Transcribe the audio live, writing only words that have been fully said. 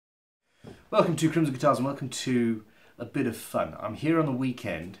Welcome to Crimson Guitars and welcome to a bit of fun. I'm here on the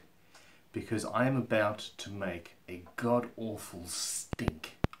weekend because I am about to make a god-awful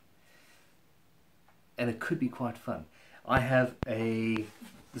stink. And it could be quite fun.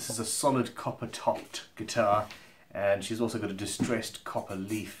 This is a solid copper topped guitar, and she's also got a distressed copper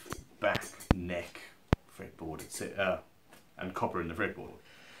leaf back, neck, fretboard, and copper in the fretboard.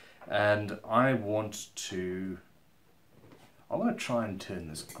 And I want to try and turn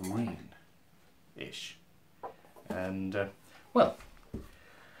this green-ish. And, well,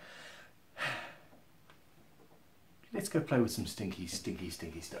 let's go play with some stinky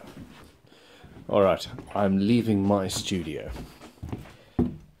stuff. Alright, I'm leaving my studio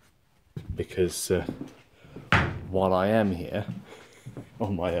because while I am here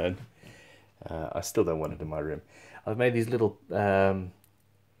on my own, I still don't want it in my room. I've made these little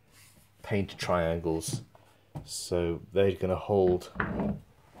paint triangles, so they're going to hold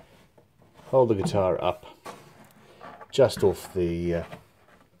the guitar up just off the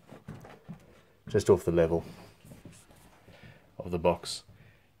level of the box,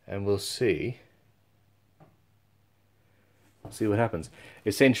 and we'll see what happens.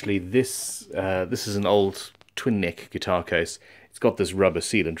 Essentially, this is an old twin neck guitar case. It's got this rubber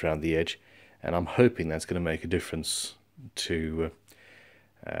sealant around the edge, and I'm hoping that's going to make a difference to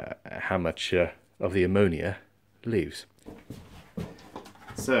how much of the ammonia leaves.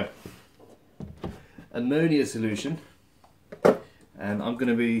 So, ammonia solution, and I'm going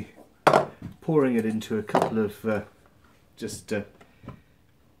to be pouring it into a couple of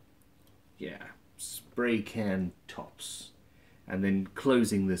spray can tops, and then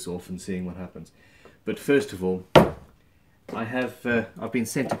closing this off and seeing what happens. But first of all, I've been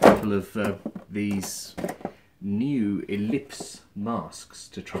sent a couple of these new Ellipse masks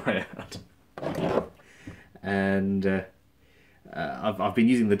to try out, and I've been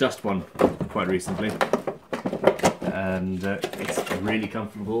using the Dust one quite recently, and it's really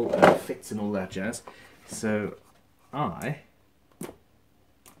comfortable, fits and all that jazz. So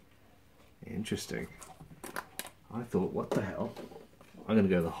interesting. I thought, what the hell? I'm going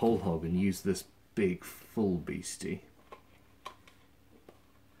to go the whole hog and use this big full beastie.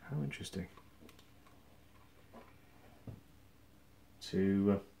 How interesting. I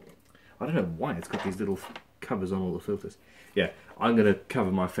don't know why it's got these little covers on all the filters. Yeah, I'm going to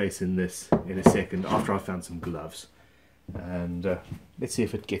cover my face in this in a second after I've found some gloves. And let's see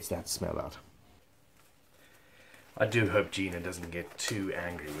if it gets that smell out. I do hope Gina doesn't get too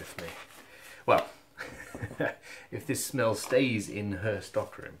angry with me. Well, if this smell stays in her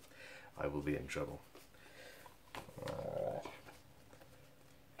stockroom, I will be in trouble. Alright.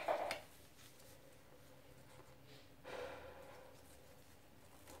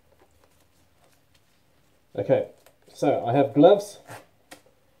 Okay, so I have gloves,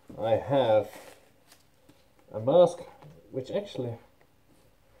 I have a mask, which actually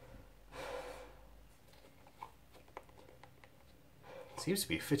seems to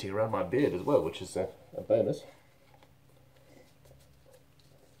be fitting around my beard as well, which is a bonus.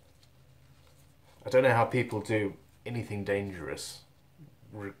 I don't know how people do anything dangerous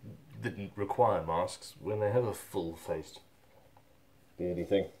that require masks when they have a full-faced beardy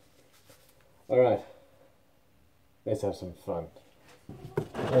thing. Alright, let's have some fun.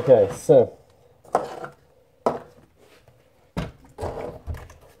 Okay, so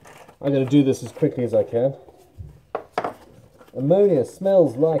I'm going to do this as quickly as I can. Ammonia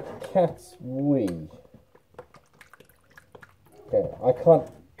smells like cat's wee. Okay, I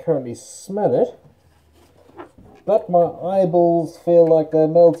can't currently smell it, but my eyeballs feel like they're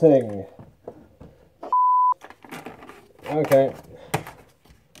melting. Okay.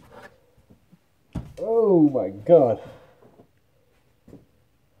 Oh my god.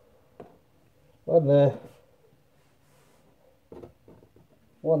 One there.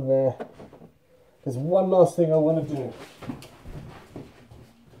 One there. There's one last thing I want to do.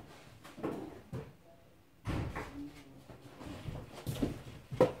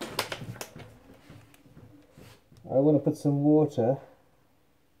 I want to put some water .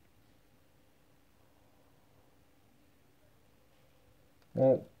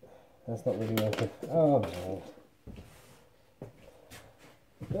 No, that's not really working. Oh no.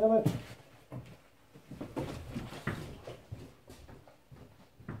 Damn it.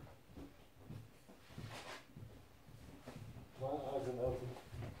 My eyes are melting.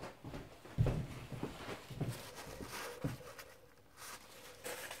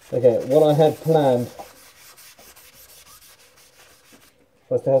 Okay, what I had planned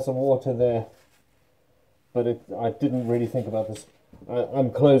was to have some water there, but I didn't really think about this.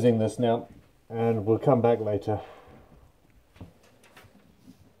 I'm closing this now, and we'll come back later.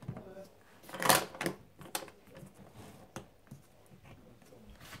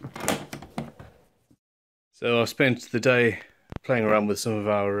 So I spent the day playing around with some of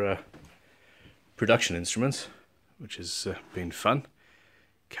our production instruments, which has been fun.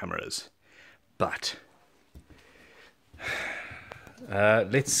 Cameras. But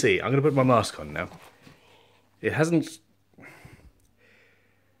let's see. I'm going to put my mask on now. It hasn't...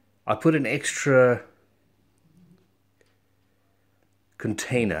 I put an extra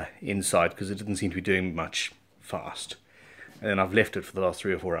container inside because it didn't seem to be doing much fast. And then I've left it for the last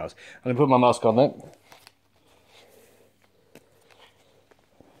 3 or 4 hours. I'm going to put my mask on there.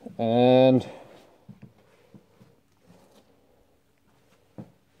 And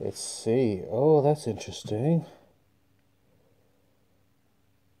let's see. Oh, that's interesting.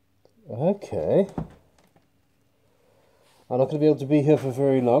 Okay. I'm not going to be able to be here for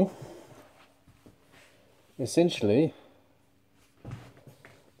very long. Essentially,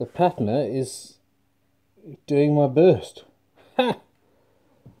 the patterner is doing my burst. Ha!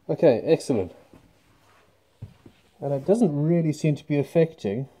 Okay, excellent. And it doesn't really seem to be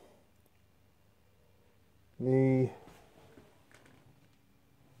affecting the...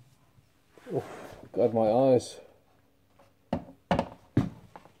 Oh, God, my eyes.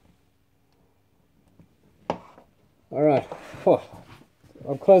 Alright, oh,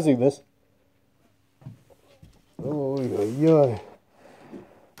 I'm closing this. Oh, yeah.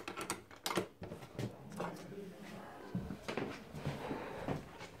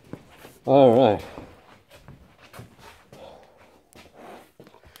 Alright.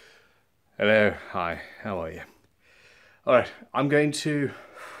 Hello, hi, how are you? Alright, I'm going to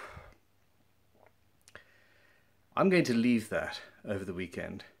leave that over the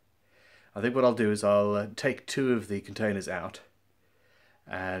weekend. I think what I'll do is I'll take 2 of the containers out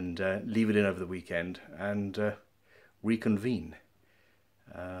and leave it in over the weekend and reconvene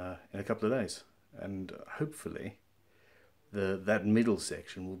in a couple of days. And hopefully that middle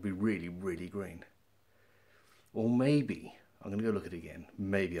section will be really, really green. Or maybe, I'm going to go look at it again,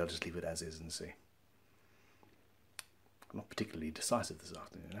 maybe I'll just leave it as is and see. I'm not particularly decisive this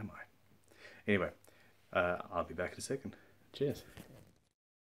afternoon, am I? Anyway, I'll be back in a second. Cheers.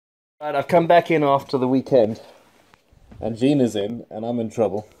 Right, I've come back in after the weekend, and Gina's in, and I'm in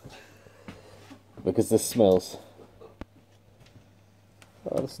trouble because this smells.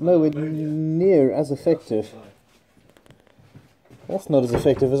 Oh, it's nowhere near as effective. That's not as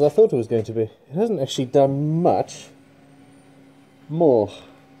effective as I thought it was going to be. It hasn't actually done much more.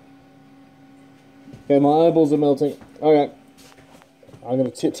 Okay, my eyeballs are melting. Okay, I'm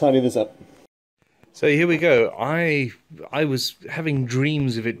going to tidy this up. So here we go. I was having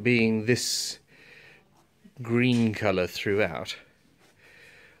dreams of it being this green colour throughout,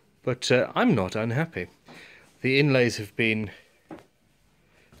 but I'm not unhappy. The inlays have been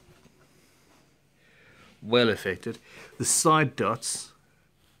well affected. The side dots,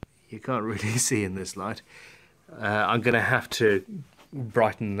 you can't really see in this light. I'm going to have to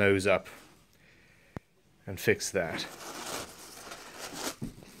brighten those up and fix that.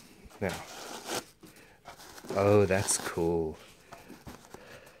 Now, oh, that's cool.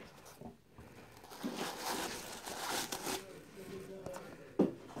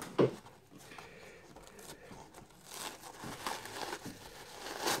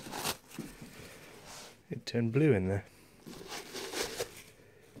 It turned blue in there.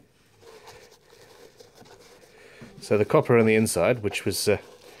 So the copper on the inside, which was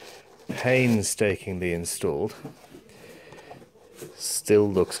painstakingly installed, still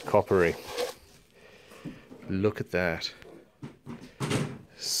looks coppery. Look at that.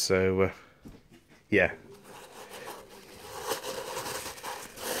 So, yeah.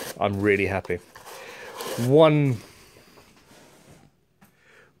 I'm really happy. One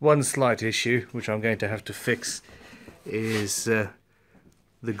slight issue, which I'm going to have to fix, is the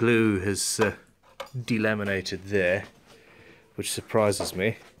glue has delaminated there, which surprises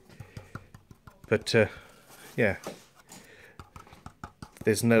me. But, yeah.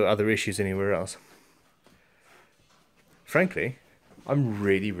 There's no other issues anywhere else. Frankly, I'm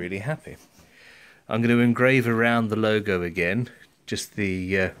really, really happy. I'm going to engrave around the logo again, just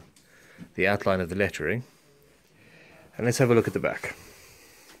the outline of the lettering. And let's have a look at the back.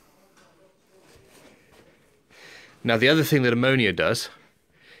 Now, the other thing that ammonia does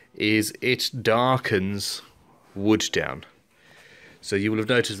is it darkens wood down. So you will have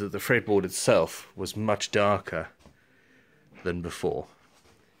noticed that the fretboard itself was much darker than before.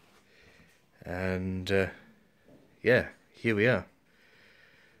 And yeah, here we are.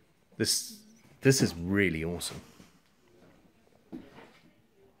 This is really awesome.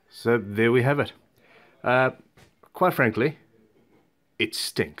 So there we have it. Quite frankly, it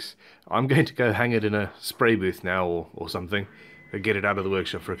stinks. I'm going to go hang it in a spray booth now or something, and get it out of the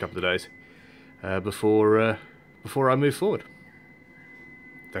workshop for a couple of days. before I move forward.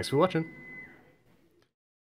 Thanks for watching.